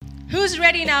Who's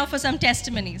ready now for some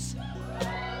testimonies?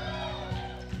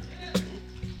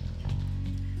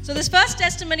 So this first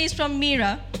testimony is from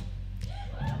Mira.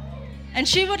 And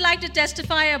she would like to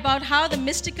testify about how the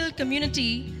mystical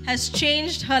community has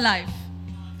changed her life.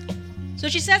 So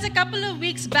she says a couple of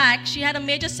weeks back, she had a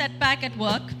major setback at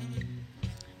work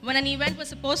when an event was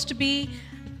supposed to be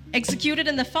executed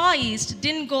in the Far East,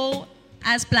 didn't go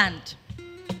as planned.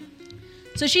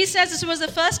 So she says this was the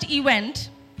first event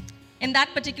in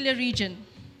that particular region.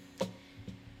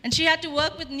 And she had to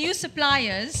work with new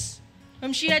suppliers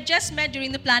whom she had just met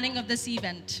during the planning of this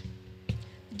event.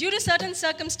 Due to certain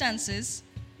circumstances,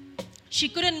 she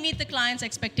couldn't meet the client's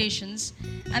expectations,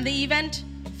 and the event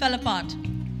fell apart.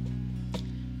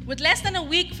 With less than a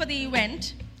week for the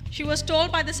event, she was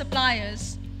told by the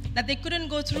suppliers that they couldn't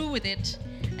go through with it,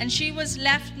 and she was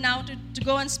left now to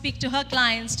go and speak to her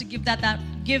clients to give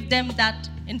them that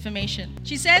information.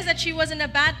 She says that she was in a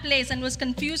bad place and was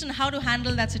confused on how to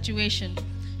handle that situation.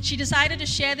 She decided to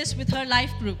share this with her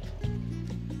life group,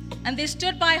 and they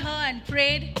stood by her and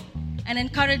prayed and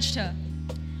encouraged her.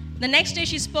 The next day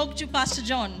she spoke to Pastor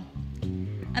John,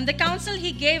 and the counsel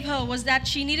he gave her was that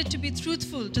she needed to be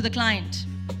truthful to the client,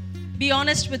 be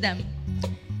honest with them.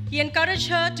 He encouraged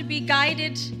her to be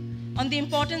guided on the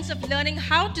importance of learning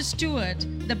how to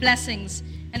steward the blessings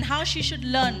and how she should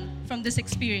learn from this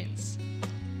experience.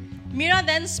 Mira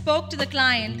then spoke to the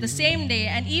client the same day,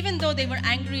 and even though they were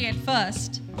angry at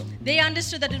first, they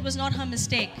understood that it was not her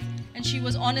mistake, and she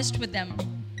was honest with them.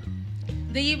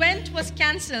 The event was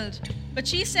cancelled, but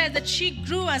she said that she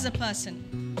grew as a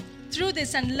person through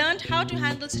this and learned how to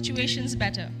handle situations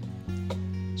better.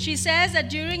 She says that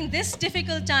during this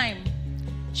difficult time,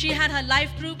 she had her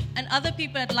life group and other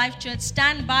people at Life Church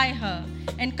stand by her,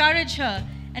 encourage her,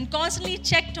 and constantly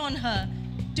checked on her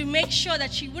to make sure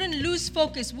that she wouldn't lose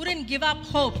focus, wouldn't give up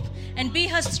hope, and be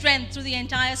her strength through the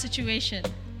entire situation.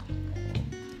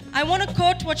 I want to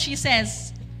quote what she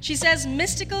says. She says,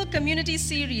 "Mystical Community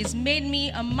Series made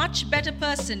me a much better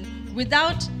person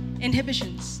without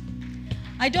inhibitions.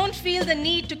 I don't feel the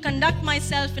need to conduct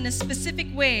myself in a specific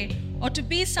way or to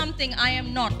be something I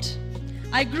am not.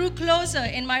 I grew closer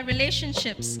in my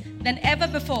relationships than ever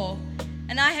before,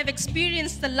 and I have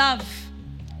experienced the love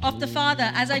of the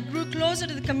Father as I grew closer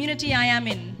to the community I am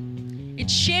in.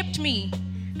 It shaped me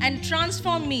and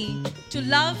transformed me to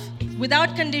love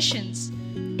without conditions,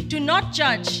 to not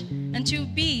judge, and to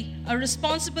be a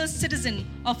responsible citizen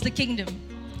of the kingdom."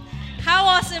 How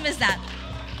awesome is that?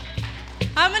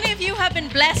 How many of you have been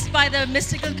blessed by the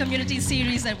Mystical Community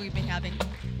Series that we've been having?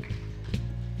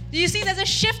 Do you see there's a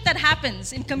shift that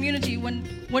happens in community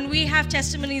when we have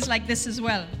testimonies like this as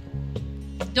well?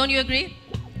 Don't you agree?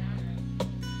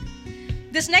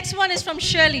 This next one is from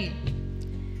Shirley.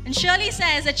 And Shirley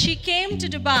says that she came to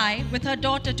Dubai with her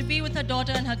daughter to be with her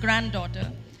daughter and her granddaughter.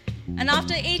 And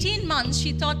after 18 months,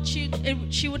 she thought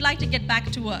she would like to get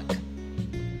back to work.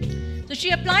 So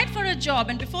she applied for a job,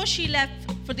 and before she left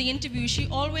for the interview, she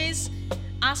always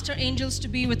asked her angels to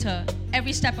be with her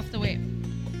every step of the way.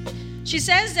 She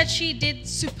says that she did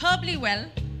superbly well,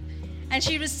 and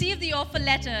she received the offer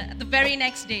letter the very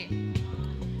next day.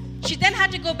 She then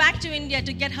had to go back to India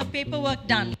to get her paperwork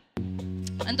done.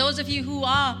 And those of you who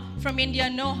are from India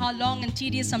know how long and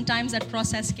tedious sometimes that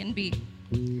process can be.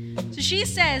 So she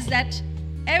says that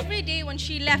every day when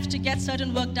she left to get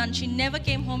certain work done, she never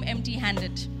came home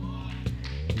empty-handed.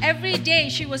 Every day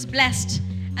she was blessed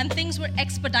and things were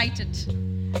expedited.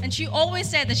 And she always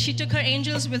said that she took her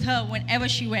angels with her whenever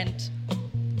she went.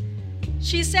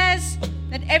 She says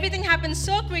that everything happened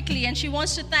so quickly, and she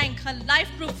wants to thank her life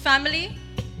group family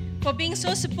for being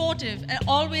so supportive and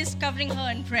always covering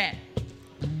her in prayer.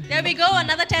 There we go,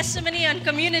 another testimony on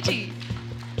community.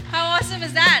 How awesome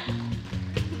is that?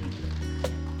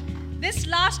 This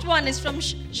last one is from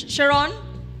Sharon.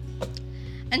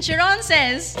 And Sharon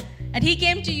says that he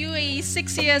came to UAE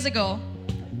 6 years ago,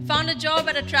 found a job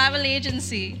at a travel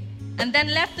agency, and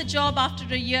then left the job after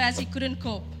a year as he couldn't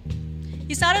cope.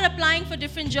 He started applying for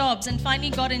different jobs and finally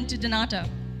got into Donata.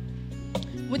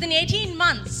 Within 18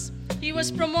 months, he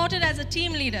was promoted as a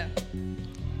team leader.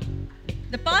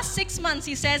 The past 6 months,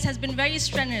 he says, has been very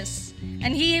strenuous,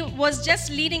 and he was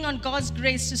just leaning on God's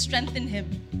grace to strengthen him.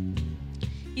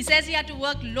 He says he had to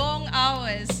work long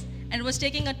hours and was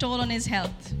taking a toll on his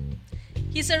health.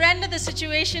 He surrendered the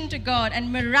situation to God,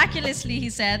 and miraculously, he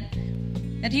said,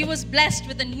 that he was blessed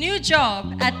with a new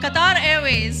job at Qatar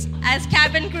Airways as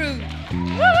cabin crew.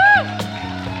 Woo-hoo!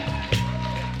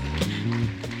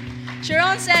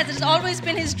 Sharon says it has always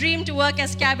been his dream to work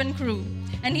as cabin crew,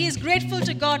 and he is grateful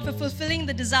to God for fulfilling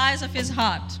the desires of his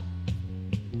heart.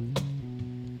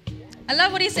 I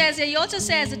love what he says here. He also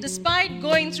says that despite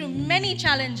going through many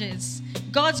challenges,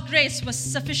 God's grace was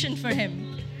sufficient for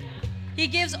him. He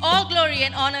gives all glory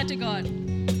and honor to God.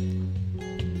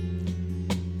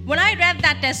 When I read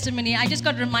that testimony, I just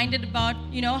got reminded about,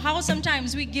 how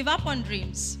sometimes we give up on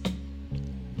dreams.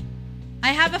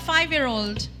 I have a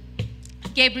 5-year-old,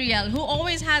 Gabriel, who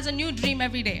always has a new dream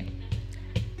every day.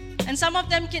 And some of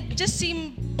them can just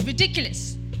seem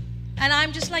ridiculous. And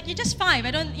I'm just like, you're just 5.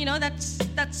 I don't,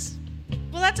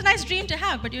 that's a nice dream to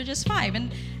have, but you're just 5.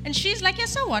 And she's like, yeah,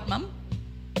 so what, Mom?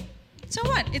 So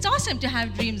what? It's awesome to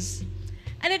have dreams.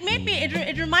 And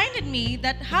it reminded me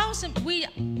that how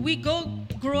we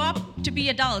grow up to be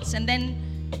adults and then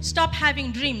stop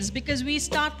having dreams because we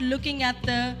start looking at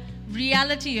the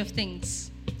reality of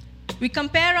things. We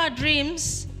compare our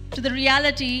dreams to the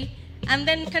reality and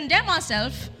then condemn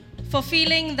ourselves for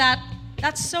feeling that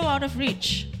that's so out of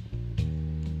reach.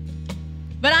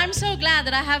 But I'm so glad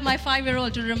that I have my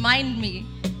 5-year-old to remind me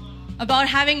about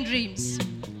having dreams.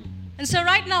 And so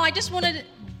right now, I just want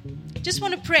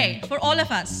to pray for all of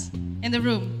us in the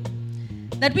room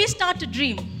that we start to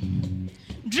dream.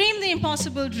 Dream the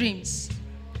impossible dreams.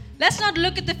 Let's not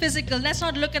look at the physical. Let's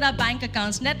not look at our bank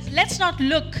accounts. Let's not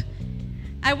look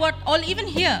at even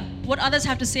hear what others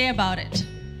have to say about it.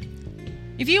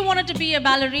 If you wanted to be a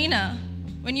ballerina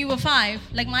when you were 5,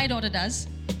 like my daughter does,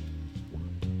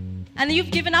 and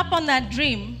you've given up on that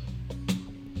dream,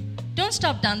 don't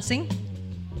stop dancing.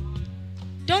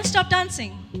 Don't stop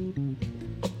dancing.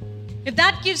 If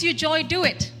that gives you joy, do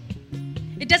it.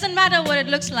 It doesn't matter what it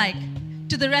looks like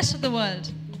to the rest of the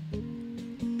world.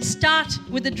 Start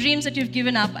with the dreams that you've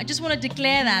given up. I just want to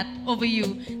declare that over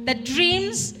you, that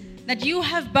dreams that you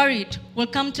have buried will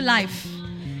come to life.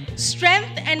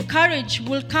 Strength and courage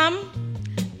will come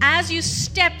as you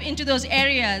step into those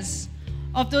areas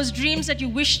of those dreams that you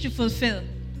wish to fulfill.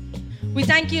 We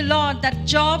thank you, Lord, that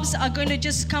jobs are going to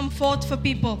just come forth for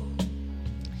people.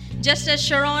 Just as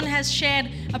Sharon has shared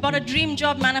about a dream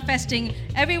job manifesting,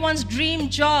 everyone's dream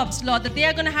jobs, Lord, that they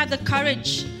are going to have the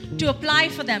courage to apply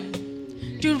for them,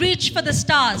 to reach for the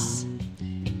stars,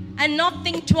 and not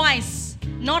think twice,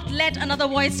 not let another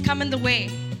voice come in the way.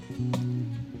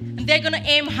 And they're going to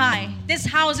aim high. This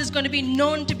house is going to be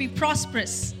known to be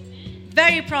prosperous,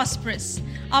 very prosperous.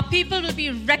 Our people will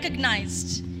be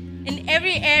recognized in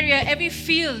every area, every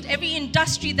field, every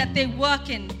industry that they work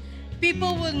in.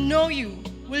 People will know you,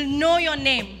 will know your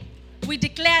name. We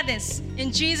declare this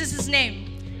in Jesus'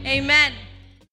 name. Amen.